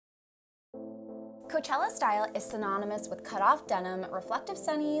Coachella style is synonymous with cut-off denim, reflective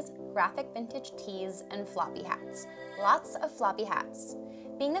sunnies, graphic vintage tees, and floppy hats. Lots of floppy hats.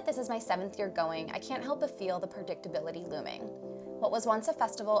 Being that this is my 7th year going, I can't help but feel the predictability looming. What was once a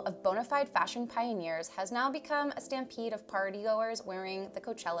festival of bona fide fashion pioneers has now become a stampede of partygoers wearing the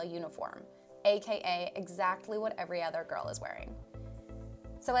Coachella uniform, aka exactly what every other girl is wearing.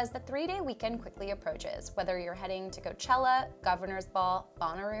 So as the 3-day weekend quickly approaches, whether you're heading to Coachella, Governor's Ball,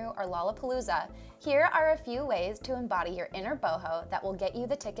 Bonnaroo, or Lollapalooza, here are a few ways to embody your inner boho that will get you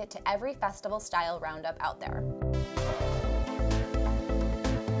the ticket to every festival style roundup out there.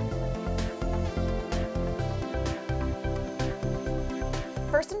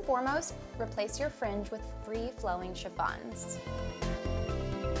 First and foremost, replace your fringe with free-flowing chiffons.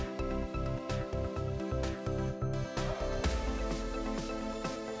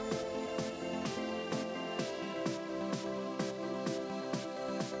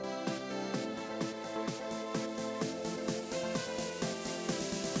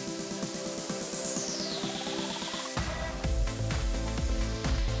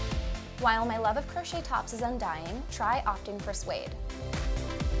 While my love of crochet tops is undying, try opting for suede.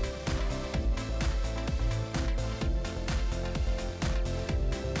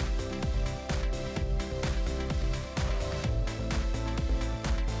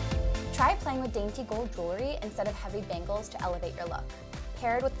 Try playing with dainty gold jewelry instead of heavy bangles to elevate your look.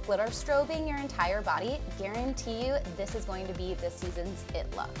 Paired with glitter strobing your entire body, guarantee you this is going to be this season's it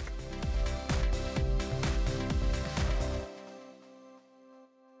look.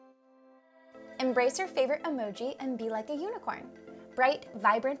 Embrace your favorite emoji and be like a unicorn. Bright,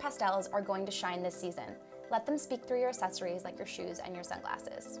 vibrant pastels are going to shine this season. Let them speak through your accessories like your shoes and your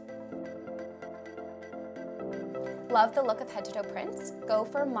sunglasses. Love the look of head-to-toe prints? Go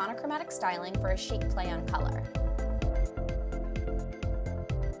for monochromatic styling for a chic play on color.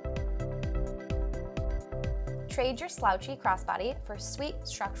 Trade your slouchy crossbody for sweet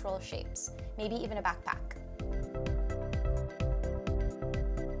structural shapes, maybe even a backpack.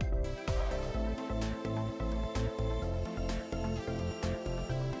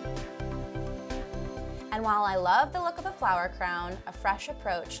 And while I love the look of a flower crown, a fresh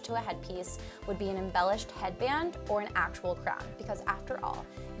approach to a headpiece would be an embellished headband or an actual crown, because after all,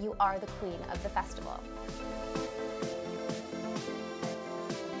 you are the queen of the festival.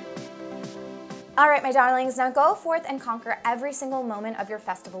 All right, my darlings, now go forth and conquer every single moment of your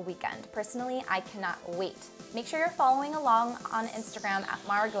festival weekend. Personally, I cannot wait. Make sure you're following along on Instagram at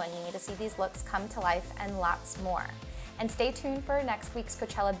Margo Me to see these looks come to life and lots more. And stay tuned for next week's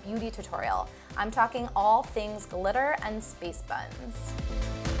Coachella beauty tutorial. I'm talking all things glitter and space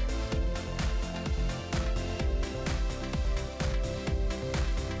buns.